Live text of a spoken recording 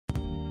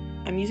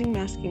I'm using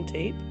masking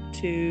tape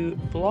to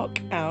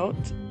block out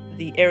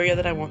the area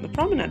that I want the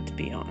promenade to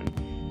be on.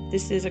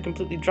 This is a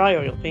completely dry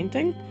oil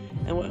painting,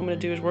 and what I'm going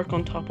to do is work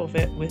on top of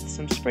it with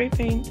some spray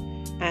paint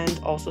and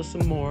also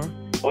some more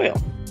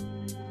oil.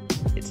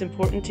 It's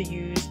important to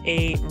use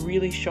a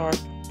really sharp,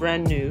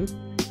 brand new,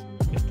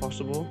 if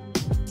possible,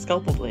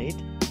 scalpel blade,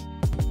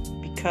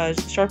 because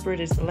the sharper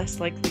it is, the less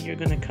likely you're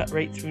going to cut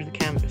right through the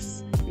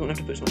canvas. You won't have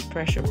to put so much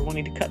pressure. We're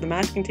wanting to cut the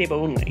masking tape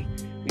only.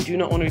 We do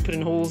not want to be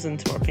putting holes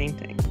into our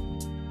painting.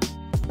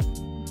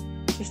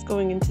 Just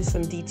going into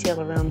some detail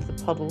around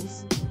the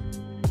puddles.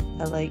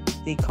 I like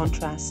the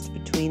contrast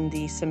between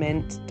the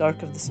cement,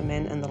 dark of the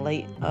cement, and the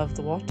light of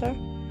the water,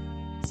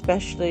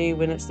 especially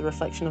when it's the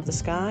reflection of the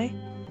sky.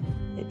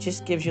 It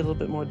just gives you a little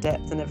bit more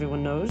depth, and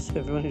everyone knows,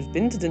 everyone who's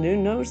been to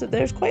Dunoon knows that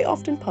there's quite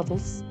often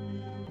puddles.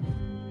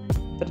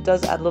 But it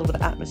does add a little bit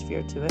of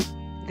atmosphere to it.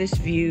 This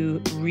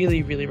view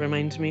really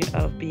reminds me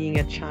of being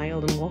a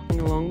child and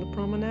walking along the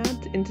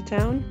promenade into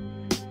town.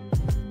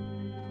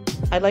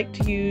 I like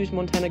to use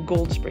Montana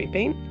Gold spray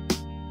paint.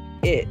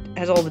 It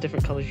has all the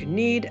different colours you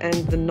need, and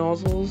the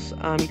nozzles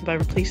you can buy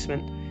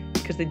replacement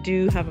because they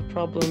do have a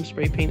problem,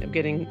 spray paint, of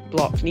getting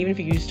blocked, and even if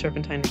you use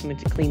turpentine or something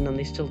to clean them,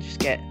 they still just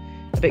get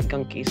a bit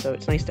gunky. So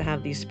it's nice to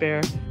have these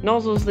spare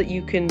nozzles that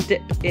you can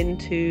dip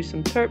into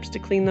some turps to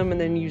clean them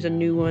and then use a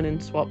new one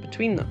and swap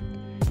between them.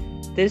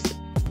 This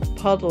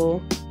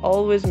puddle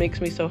always makes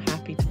me so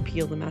happy to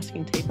peel the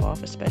masking tape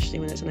off, especially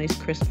when it's a nice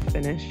crisp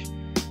finish.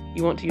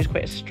 You want to use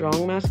quite a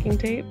strong masking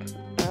tape,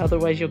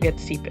 otherwise you'll get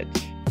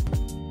seepage.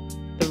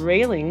 The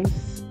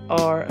railings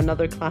are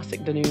another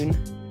classic Dunoon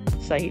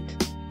sight.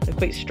 They're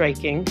quite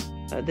striking.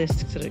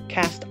 This sort of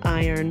cast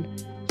iron,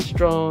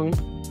 strong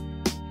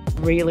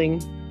railing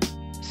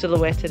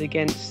silhouetted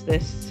against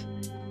this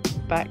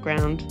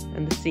background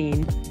and the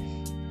scene.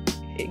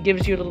 It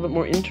gives you a little bit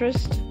more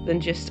interest than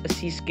just a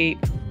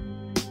seascape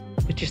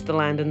with just the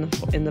land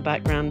in the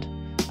background.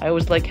 I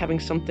always like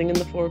having something in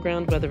the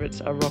foreground, whether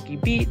it's a rocky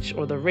beach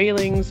or the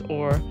railings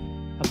or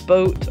a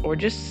boat or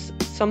just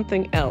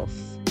something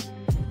else.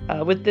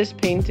 With this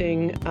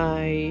painting,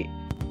 I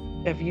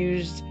have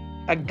used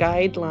a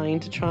guideline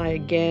to try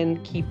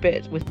again keep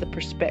it with the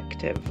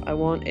perspective. I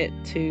want it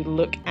to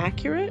look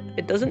accurate.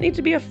 It doesn't need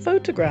to be a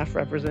photograph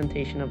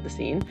representation of the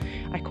scene.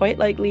 I quite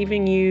like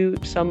leaving you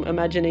some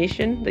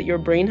imagination that your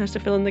brain has to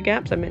fill in the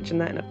gaps. I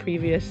mentioned that in a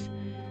previous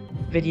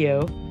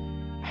video,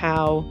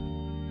 how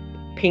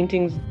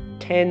paintings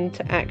tend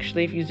to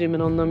actually, if you zoom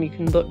in on them, you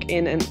can look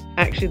in and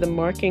actually the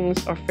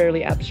markings are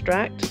fairly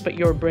abstract, but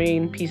your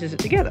brain pieces it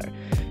together.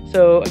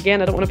 So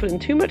again, I don't want to put in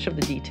too much of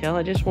the detail.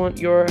 I just want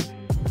your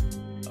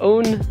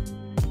own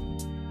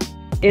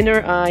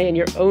inner eye and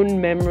your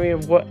own memory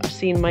of what a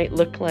scene might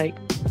look like.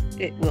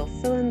 It will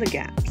fill in the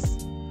gaps.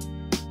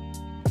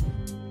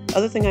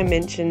 Other thing I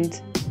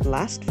mentioned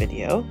last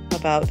video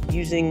about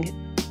using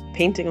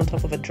painting on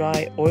top of a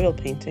dry oil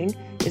painting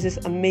is this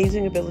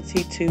amazing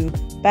ability to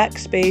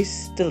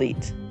backspace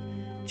delete.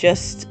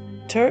 Just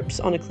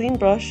terps on a clean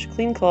brush,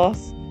 clean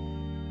cloth,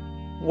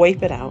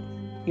 wipe it out.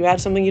 You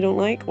add something you don't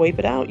like, wipe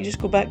it out. You just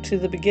go back to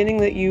the beginning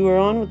that you were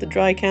on with the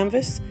dry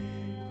canvas.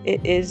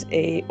 It is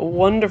a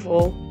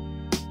wonderful,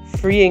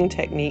 freeing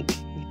technique.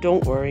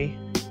 Don't worry.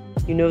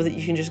 You know that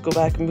you can just go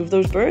back and move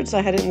those birds.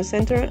 I had it in the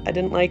center. I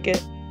didn't like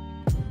it.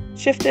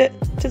 Shift it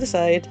to the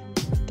side.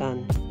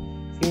 Done.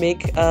 If you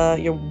make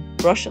your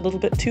brush a little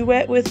bit too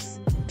wet with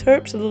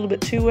terps, a little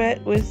bit too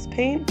wet with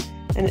paint,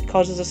 and it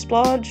causes a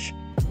splodge,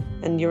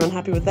 and you're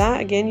unhappy with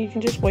that, again, you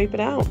can just wipe it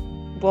out.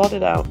 Blot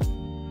it out.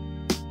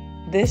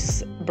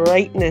 This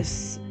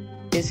brightness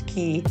is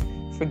key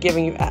for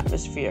giving you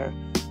atmosphere.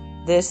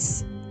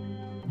 This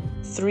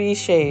 3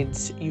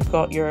 shades, you've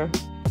got your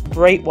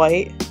bright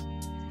white,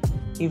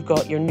 you've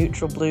got your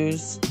neutral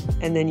blues,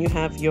 and then you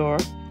have your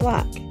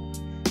black.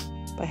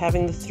 By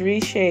having the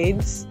 3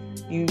 shades,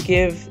 you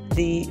give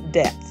the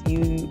depth.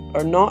 You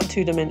are not a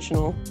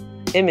two-dimensional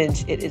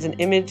image. It is an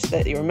image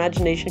that your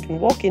imagination can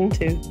walk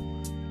into.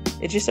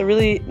 It's just a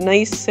really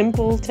nice,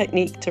 simple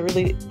technique to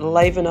really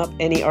liven up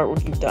any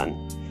artwork you've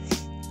done.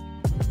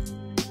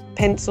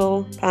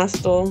 Pencil,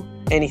 pastel,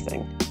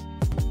 anything.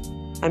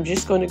 I'm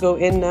just going to go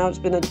in now. It's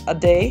been a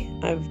day.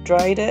 I've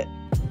dried it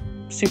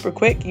super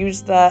quick.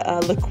 Used that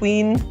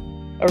Liquin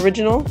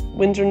original,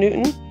 Winsor and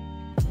Newton.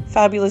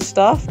 Fabulous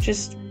stuff.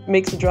 Just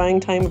makes the drying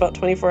time about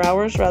 24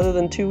 hours rather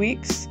than 2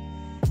 weeks.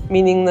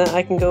 Meaning that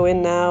I can go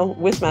in now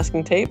with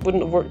masking tape.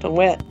 Wouldn't have worked on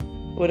wet.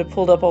 Would have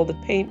pulled up all the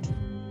paint.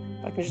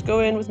 I can just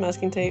go in with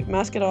masking tape,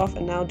 mask it off,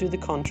 and now do the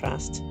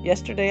contrast.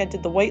 Yesterday I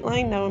did the white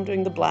line, now I'm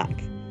doing the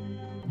black.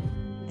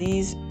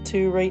 These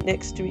two right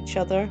next to each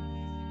other,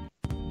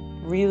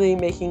 really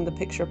making the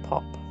picture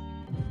pop.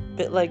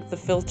 Bit like the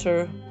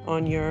filter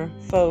on your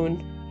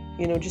phone,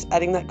 you know, just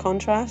adding that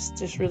contrast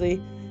just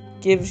really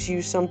gives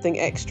you something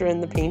extra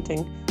in the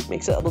painting.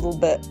 Makes it a little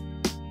bit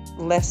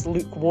less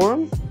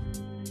lukewarm.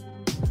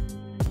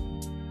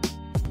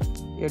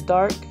 Your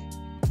dark,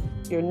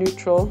 your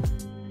neutral,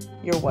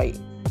 your white.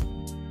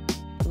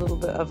 A little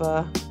bit of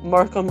a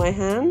mark on my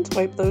hand,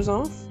 wipe those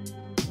off.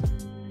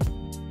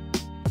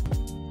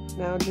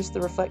 now just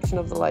the reflection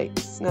of the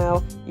lights.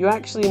 Now, you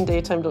actually in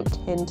daytime don't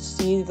tend to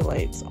see the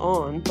lights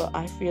on, but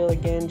I feel,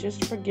 again,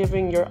 just for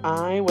giving your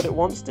eye what it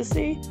wants to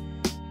see.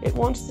 It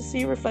wants to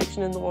see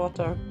reflection in the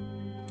water,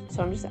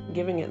 so I'm just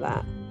giving it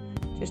that.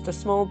 Just a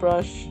small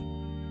brush,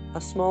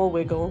 a small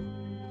wiggle,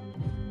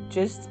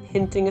 just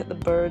hinting at the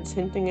birds,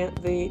 hinting at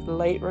the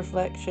light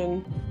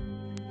reflection.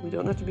 We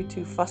don't have to be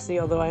too fussy,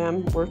 although I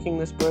am working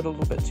this bird a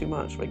little bit too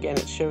much. But again,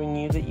 it's showing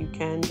you that you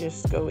can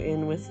just go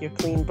in with your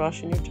clean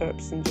brush and your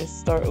terps and just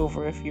start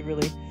over if you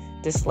really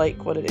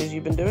dislike what it is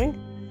you've been doing.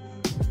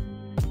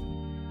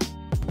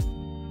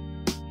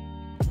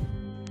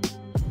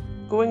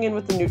 Going in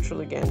with the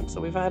neutral again.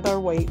 So we've had our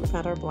white, we've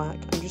had our black.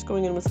 I'm just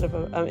going in with sort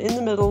of a in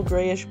the middle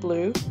grayish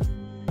blue.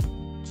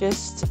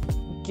 Just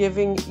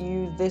giving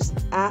you this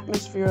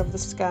atmosphere of the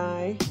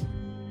sky.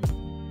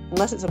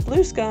 Unless it's a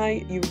blue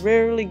sky, you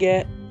rarely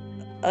get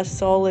a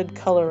solid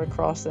colour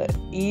across it,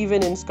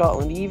 even in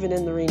Scotland, even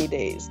in the rainy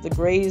days. The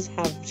greys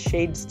have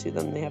shades to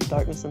them, they have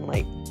darkness and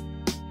light.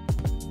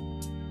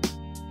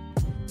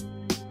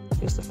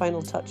 Just the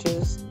final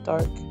touches,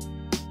 dark,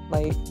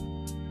 light,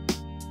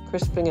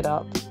 crisping it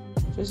up,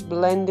 just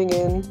blending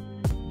in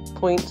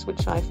points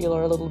which I feel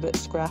are a little bit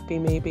scrappy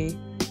maybe.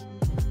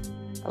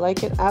 I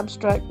like it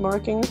abstract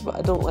markings, but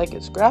I don't like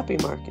it scrappy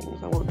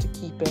markings. I want to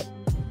keep it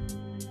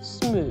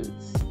smooth.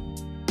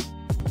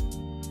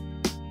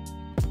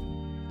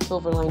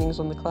 Silver linings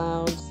on the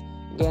clouds.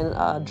 Again,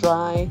 a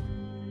dry,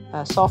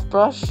 soft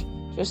brush,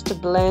 just to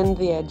blend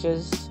the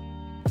edges.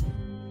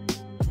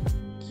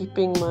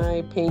 Keeping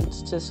my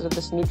paints to sort of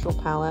this neutral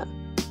palette.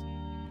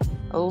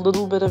 A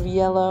little bit of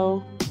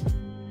yellow,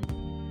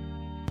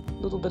 a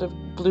little bit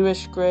of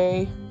bluish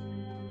grey.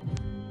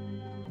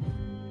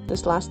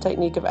 This last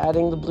technique of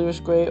adding the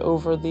bluish grey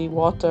over the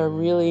water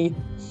really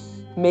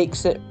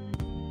makes it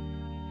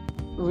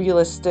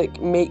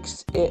realistic,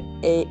 makes it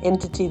an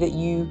entity that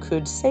you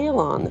could sail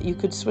on, that you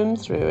could swim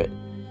through. It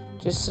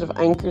just sort of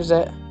anchors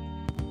it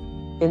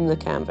in the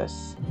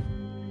canvas.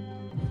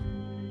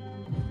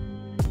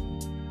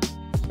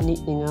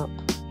 Neatening up.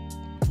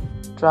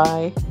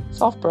 Dry,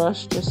 soft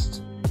brush,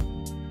 just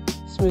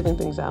smoothing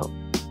things out.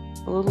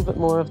 A little bit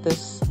more of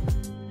this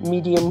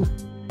medium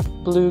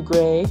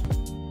blue-grey.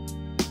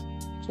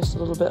 Just a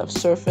little bit of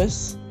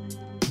surface.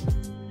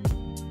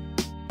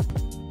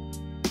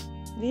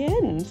 The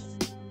end.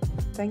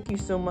 Thank you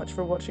so much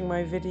for watching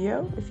my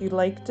video. If you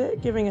liked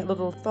it, giving it a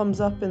little thumbs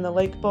up in the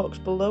like box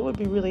below would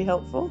be really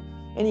helpful.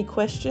 Any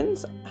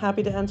questions,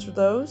 happy to answer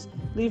those.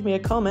 Leave me a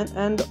comment,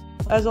 and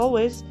as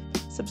always,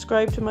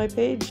 subscribe to my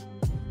page.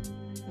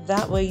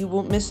 That way you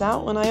won't miss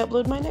out when I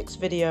upload my next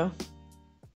video.